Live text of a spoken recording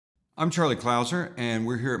I'm Charlie Clouser, and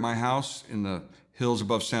we're here at my house in the hills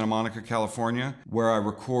above Santa Monica, California, where I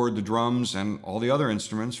record the drums and all the other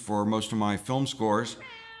instruments for most of my film scores.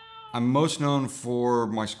 I'm most known for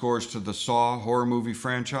my scores to the Saw horror movie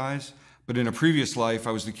franchise, but in a previous life,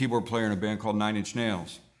 I was the keyboard player in a band called 9 Inch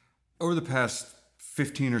Nails. Over the past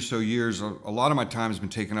 15 or so years, a lot of my time has been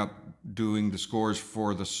taken up doing the scores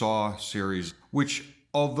for the Saw series, which,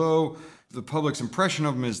 although the public's impression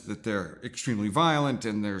of them is that they're extremely violent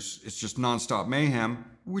and it's just nonstop mayhem,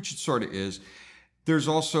 which it sort of is, there's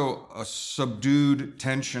also a subdued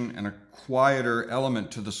tension and a quieter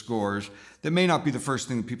element to the scores that may not be the first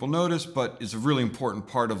thing that people notice, but is a really important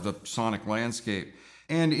part of the sonic landscape.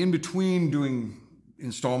 And in between doing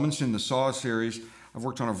installments in the Saw series, I've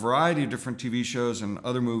worked on a variety of different TV shows and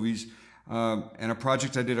other movies. And a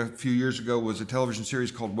project I did a few years ago was a television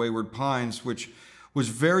series called Wayward Pines, which was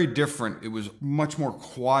very different. It was much more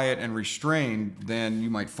quiet and restrained than you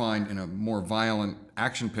might find in a more violent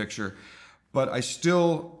action picture. But I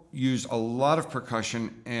still used a lot of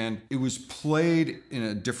percussion, and it was played in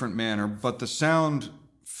a different manner, but the sound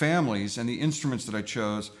families and the instruments that I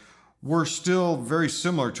chose were still very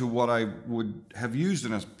similar to what I would have used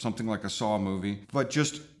in something like a Saw movie, but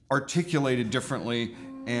just articulated differently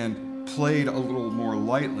and played a little more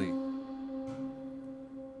lightly.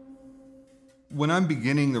 When I'm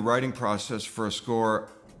beginning the writing process for a score,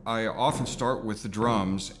 I often start with the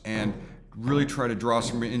drums and really try to draw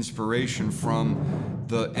some inspiration from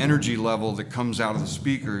the energy level that comes out of the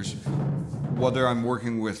speakers, whether I'm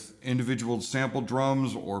working with individual sample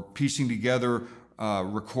drums or piecing together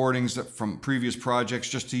recordings from previous projects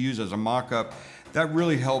just to use as a mock-up. That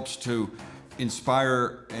really helps to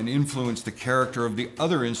inspire and influence the character of the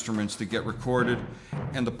other instruments that get recorded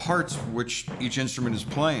and the parts which each instrument is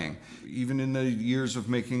playing. Even in the years of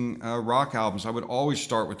making rock albums, I would always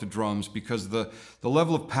start with the drums because the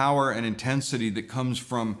level of power and intensity that comes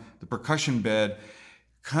from the percussion bed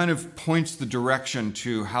kind of points the direction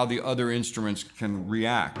to how the other instruments can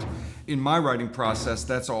react. In my writing process,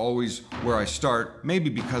 that's always where I start, maybe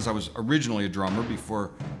because I was originally a drummer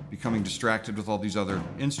before becoming distracted with all these other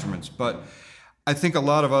instruments. But I think a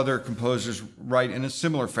lot of other composers write in a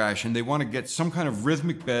similar fashion. They want to get some kind of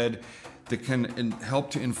rhythmic bed that can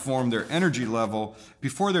help to inform their energy level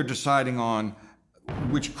before they're deciding on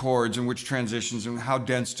which chords and which transitions and how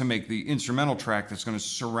dense to make the instrumental track that's going to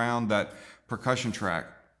surround that percussion track.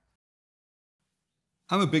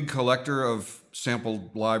 I'm a big collector of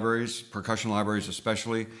sample libraries, percussion libraries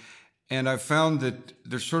especially, and I've found that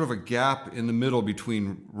there's sort of a gap in the middle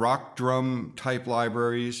between rock drum type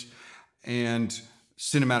libraries and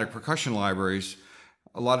cinematic percussion libraries.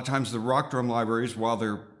 A lot of times the rock drum libraries,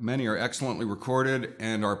 while many are excellently recorded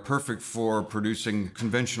and are perfect for producing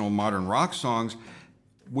conventional modern rock songs,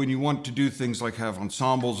 when you want to do things like have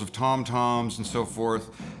ensembles of tom-toms and so forth,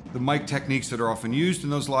 the mic techniques that are often used in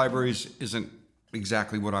those libraries isn't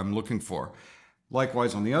exactly what I'm looking for.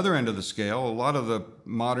 Likewise, on the other end of the scale, a lot of the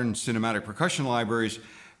modern cinematic percussion libraries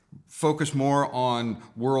focus more on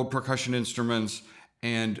world percussion instruments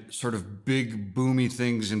and sort of big boomy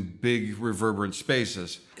things in big reverberant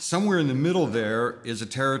spaces. Somewhere in the middle there is a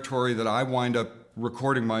territory that I wind up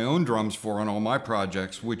recording my own drums for on all my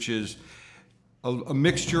projects, which is a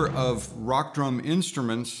mixture of rock drum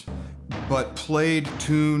instruments, but played,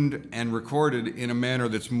 tuned, and recorded in a manner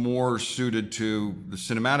that's more suited to the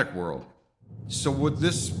cinematic world. So what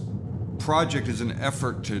this project is an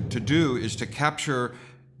effort to do is to capture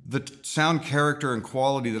the sound character and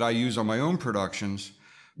quality that I use on my own productions,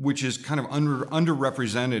 which is kind of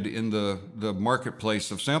underrepresented in the marketplace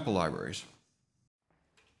of sample libraries.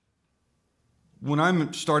 When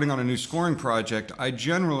I'm starting on a new scoring project, I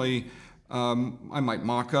generally I might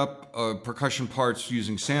mock up percussion parts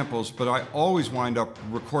using samples, but I always wind up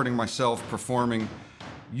recording myself performing,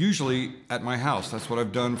 usually at my house. That's what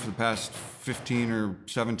I've done for the past 15 or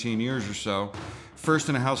 17 years or so. First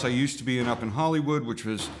in a house I used to be in up in Hollywood, which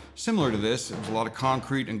was similar to this. It was a lot of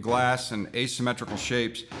concrete and glass and asymmetrical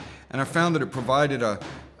shapes. And I found that it provided a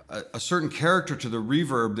certain character to the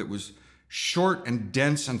reverb that was short and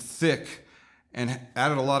dense and thick and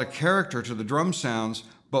added a lot of character to the drum sounds,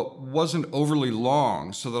 but wasn't overly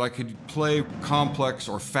long, so that I could play complex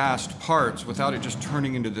or fast parts without it just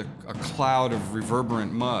turning into a cloud of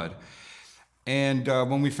reverberant mud. And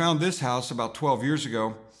when we found this house about 12 years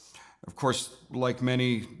ago, of course, like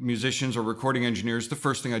many musicians or recording engineers, the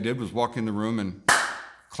first thing I did was walk in the room and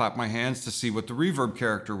clap my hands to see what the reverb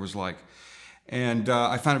character was like. And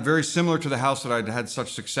I found it very similar to the house that I'd had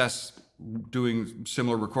such success doing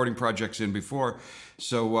similar recording projects in before.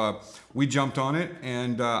 So we jumped on it,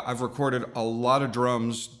 and I've recorded a lot of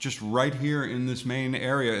drums just right here in this main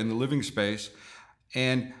area in the living space.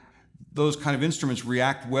 And those kind of instruments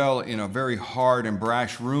react well in a very hard and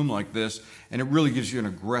brash room like this, and it really gives you an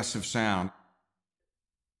aggressive sound.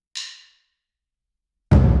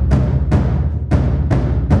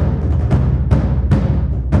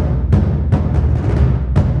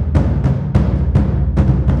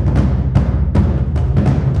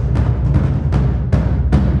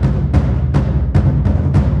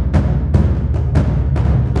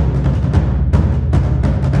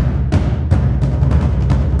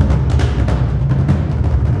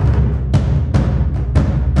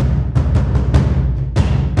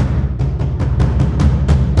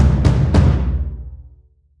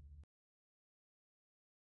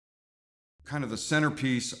 Kind of the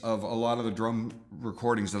centerpiece of a lot of the drum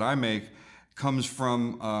recordings that I make comes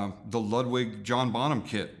from the Ludwig John Bonham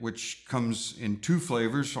kit, which comes in 2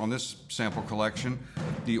 flavors on this sample collection.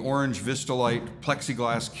 The orange Vistalite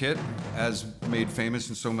plexiglass kit, as made famous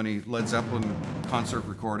in so many Led Zeppelin concert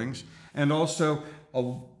recordings, and also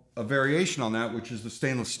a variation on that, which is the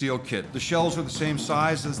stainless steel kit. The shells are the same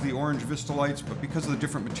size as the orange Vistalites, but because of the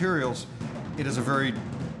different materials, it has a very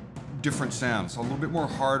different sound. It's a little bit more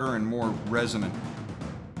harder and more resonant.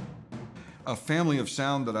 A family of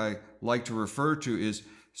sound that I like to refer to is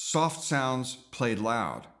soft sounds played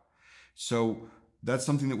loud. So that's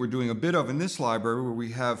something that we're doing a bit of in this library, where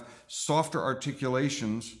we have softer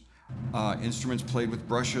articulations, instruments played with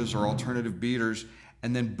brushes or alternative beaters,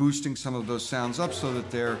 and then boosting some of those sounds up so that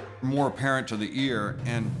they're more apparent to the ear.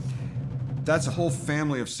 And that's a whole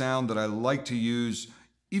family of sound that I like to use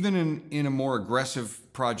even in a more aggressive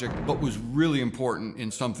project, but was really important in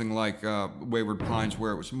something like Wayward Pines,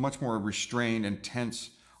 where it was much more restrained and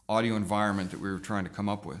tense audio environment that we were trying to come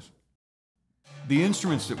up with. The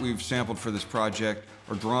instruments that we've sampled for this project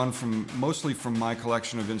are drawn mostly from my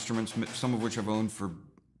collection of instruments, some of which I've owned for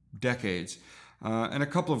decades, and a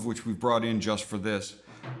couple of which we've brought in just for this.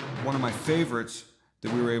 One of my favorites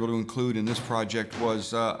that we were able to include in this project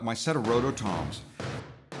was my set of rototoms.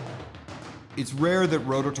 It's rare that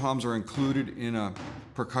rototoms are included in a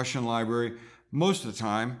percussion library most of the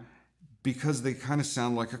time because they kind of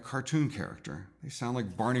sound like a cartoon character. They sound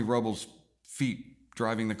like Barney Rubble's feet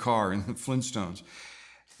driving the car in the Flintstones.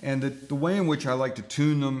 And the way in which I like to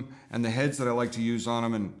tune them, and the heads that I like to use on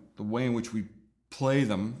them, and the way in which we play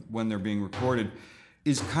them when they're being recorded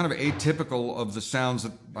is kind of atypical of the sounds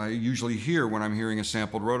that I usually hear when I'm hearing a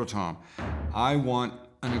sampled rototom. I want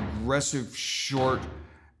an aggressive, short,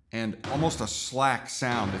 and almost a slack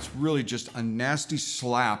sound. It's really just a nasty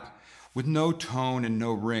slap with no tone and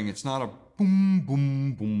no ring. It's not a boom,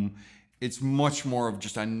 boom, boom. It's much more of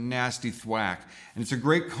just a nasty thwack. And it's a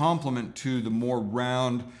great complement to the more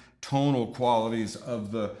round tonal qualities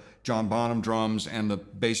of the John Bonham drums and the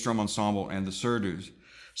bass drum ensemble and the surdos.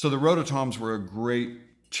 So the rototoms were a great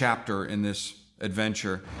chapter in this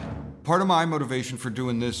adventure. Part of my motivation for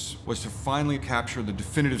doing this was to finally capture the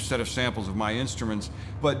definitive set of samples of my instruments,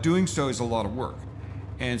 but doing so is a lot of work.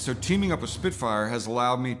 And so teaming up with Spitfire has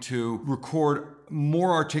allowed me to record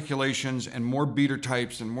more articulations and more beater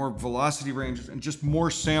types and more velocity ranges and just more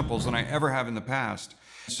samples than I ever have in the past.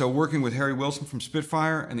 So working with Harry Wilson from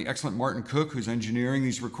Spitfire and the excellent Martin Cook, who's engineering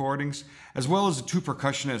these recordings, as well as the 2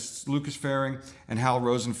 percussionists, Lucas Faring and Hal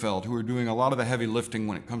Rosenfeld, who are doing a lot of the heavy lifting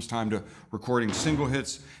when it comes time to recording single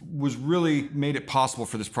hits, was really made it possible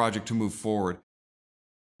for this project to move forward.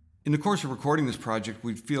 In the course of recording this project,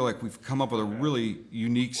 we feel like we've come up with a really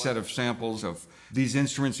unique set of samples of these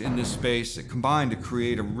instruments in this space that combine to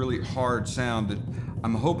create a really hard sound that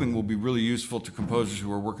I'm hoping will be really useful to composers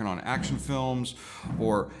who are working on action films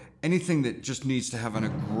or anything that just needs to have an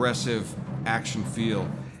aggressive action feel.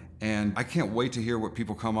 And I can't wait to hear what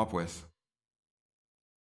people come up with.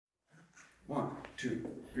 1, 2,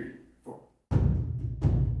 3.